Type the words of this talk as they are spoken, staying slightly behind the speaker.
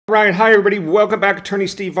Right, hi everybody, welcome back. Attorney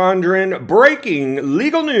Steve Vondran, breaking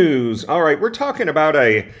legal news. All right, we're talking about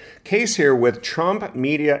a case here with Trump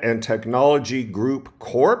Media and Technology Group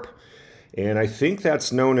Corp. And I think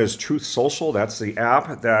that's known as Truth Social. That's the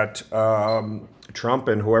app that Trump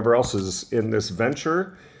and whoever else is in this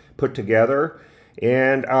venture put together.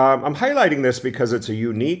 And I'm highlighting this because it's a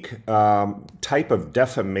unique type of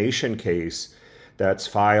defamation case that's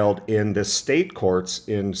filed in the state courts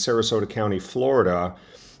in Sarasota County, Florida,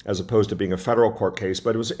 as opposed to being a federal court case.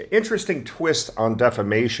 But it was an interesting twist on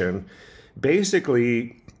defamation,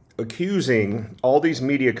 basically accusing all these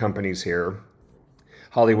media companies here,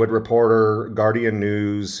 Hollywood Reporter, Guardian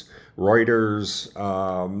News, Reuters,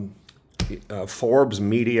 Forbes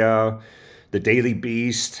Media, The Daily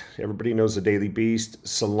Beast, everybody knows The Daily Beast,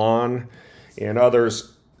 Salon, and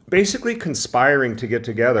others, basically conspiring to get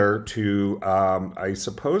together to, I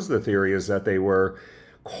suppose the theory is that they were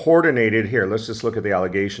coordinated here. Let's just look at the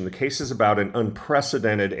allegation. The case is about an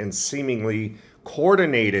unprecedented and seemingly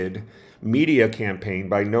coordinated media campaign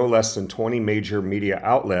by no less than 20 major media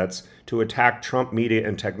outlets to attack Trump Media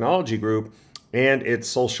and Technology Group and its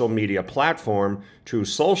social media platform, Truth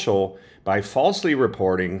Social, by falsely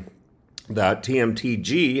reporting that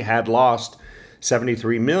TMTG had lost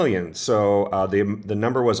 $73 million. So the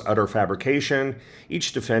number was utter fabrication.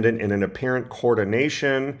 Each defendant, in an apparent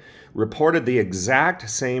coordination, reported the exact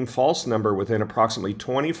same false number within approximately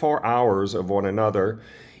 24 hours of one another,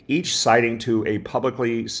 each citing to a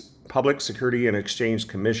Public Security and Exchange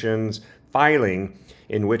Commission's filing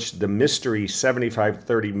in which the mystery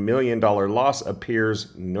 $75-30 million loss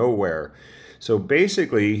appears nowhere. So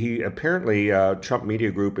basically, Trump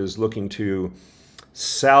Media Group is looking to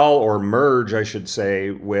sell or merge, I should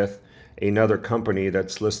say, with another company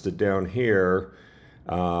that's listed down here.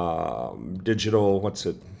 Digital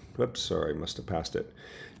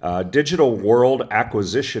World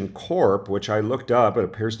Acquisition Corp, which I looked up. It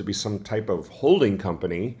appears to be some type of holding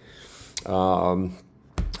company. I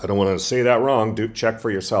don't want to say that wrong. Do check for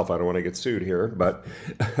yourself. I don't want to get sued here. But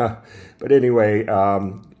anyway,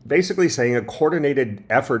 basically saying a coordinated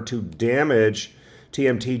effort to damage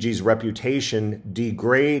TMTG's reputation,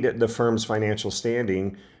 degrade the firm's financial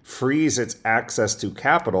standing, freeze its access to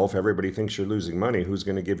capital. If everybody thinks you're losing money, who's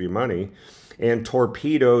going to give you money? And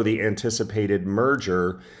torpedo the anticipated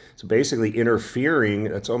merger. So basically interfering,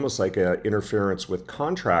 that's almost like an interference with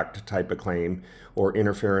contract type of claim or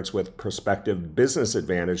interference with prospective business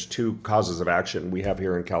advantage, two causes of action we have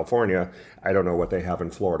here in California. I don't know what they have in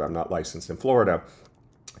Florida. I'm not licensed in Florida.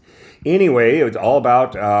 Anyway, it was all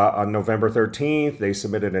about on November 13th, they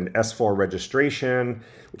submitted an S-4 registration,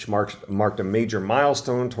 which marked a major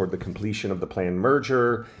milestone toward the completion of the planned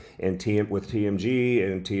merger, and with TMG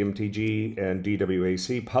and TMTG and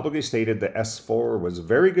DWAC publicly stated the S-4 was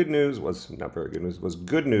good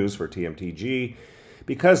news for TMTG.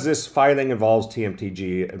 Because this filing involves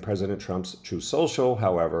TMTG and President Trump's Truth Social,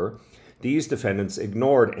 however, these defendants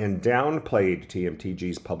ignored and downplayed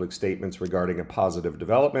TMTG's public statements regarding a positive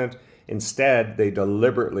development. Instead, they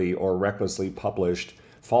deliberately or recklessly published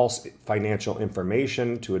false financial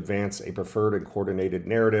information to advance a preferred and coordinated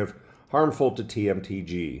narrative harmful to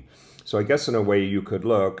TMTG. So I guess in a way you could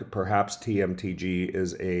look, perhaps TMTG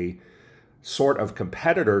is a sort of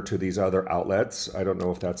competitor to these other outlets. I don't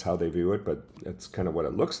know if that's how they view it, but it's kind of what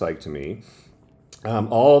it looks like to me.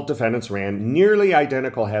 All defendants ran nearly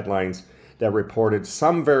identical headlines that reported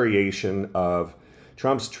some variation of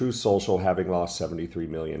Trump's Truth Social having lost $73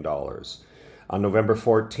 million. On November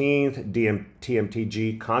 14th,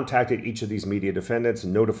 TMTG contacted each of these media defendants,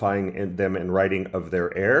 notifying them in writing of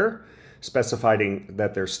their error, specifying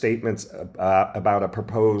that their statements about a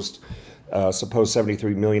supposed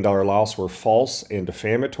 $73 million loss were false and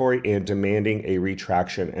defamatory, and demanding a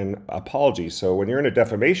retraction and apology. So when you're in a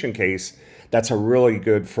defamation case, that's a really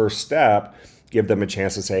good first step. Give them a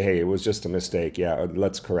chance to say, hey, it was just a mistake. Yeah,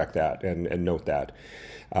 let's correct that and note that.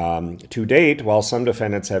 To date, while some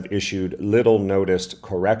defendants have issued little noticed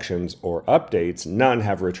corrections or updates, none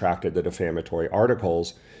have retracted the defamatory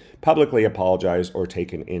articles, publicly apologized, or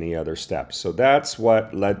taken any other steps. So that's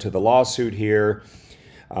what led to the lawsuit here.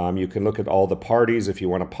 You can look at all the parties if you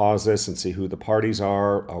want to pause this and see who the parties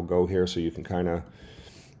are. I'll go here so you can kind of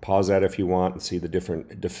pause that if you want and see the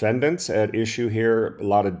different defendants at issue here. A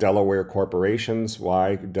lot of Delaware corporations.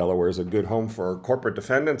 Why? Delaware is a good home for corporate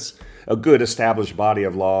defendants, a good established body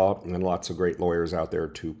of law, and lots of great lawyers out there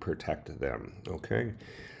to protect them. Okay,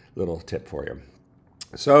 little tip for you.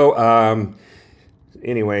 So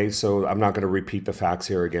anyway, so I'm not going to repeat the facts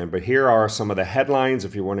here again, but here are some of the headlines.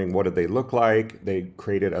 If you're wondering what did they look like, they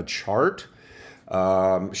created a chart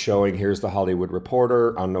showing here's the Hollywood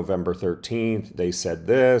Reporter on November 13th. They said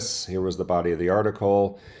this. Here was the body of the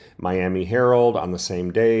article. Miami Herald on the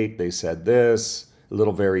same date. They said this. A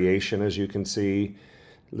little variation, as you can see.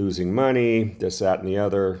 Losing money, this, that, and the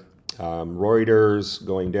other. Reuters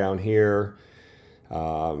going down here.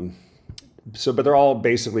 But they're all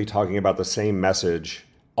basically talking about the same message,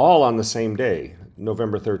 all on the same day,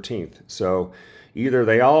 November 13th. So either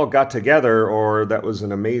they all got together, or that was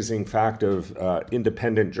an amazing fact of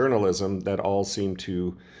independent journalism that all seemed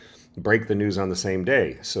to break the news on the same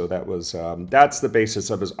day. So that was that's the basis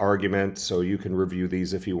of his argument. So you can review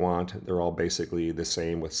these if you want. They're all basically the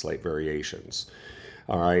same with slight variations.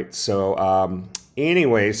 All right. So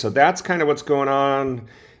anyway, so that's kind of what's going on.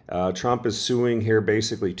 Trump is suing here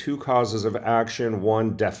basically two causes of action.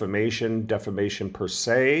 One, defamation per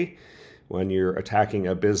se. When you're attacking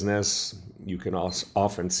a business, you can also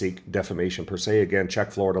often seek defamation per se. Again,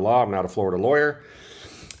 check Florida law. I'm not a Florida lawyer.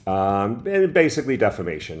 Basically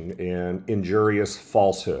defamation and injurious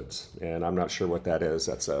falsehoods. And I'm not sure what that is.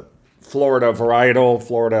 That's a Florida varietal,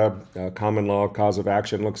 Florida common law cause of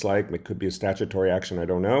action looks like. It could be a statutory action. I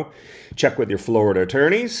don't know. Check with your Florida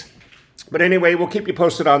attorneys. But anyway, we'll keep you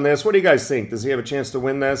posted on this. What do you guys think? Does he have a chance to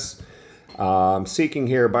win this? Seeking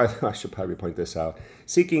here, I should probably point this out.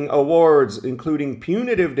 Seeking awards, including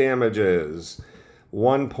punitive damages,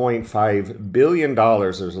 $1.5 billion.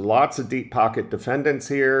 There's lots of deep pocket defendants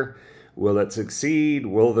here. Will it succeed?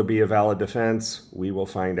 Will there be a valid defense? We will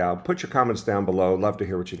find out. Put your comments down below. Love to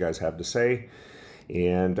hear what you guys have to say.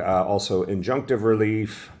 And also injunctive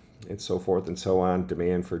relief, and so forth and so on.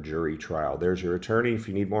 Demand for jury trial. There's your attorney if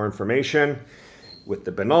you need more information with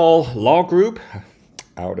the Benall Law Group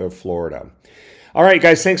out of Florida. All right,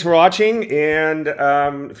 guys, thanks for watching. And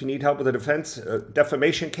if you need help with a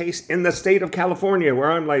defamation case in the state of California,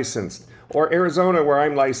 where I'm licensed, or Arizona, where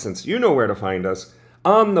I'm licensed, you know where to find us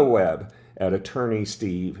on the web at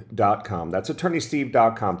attorneysteve.com. That's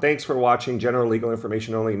attorneysteve.com. Thanks for watching. General legal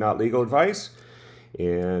information only, not legal advice.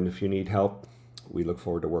 And if you need help, we look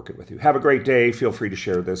forward to working with you. Have a great day. Feel free to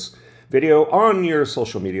share this video on your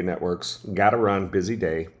social media networks. Gotta run. Busy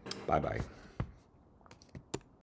day. Bye-bye.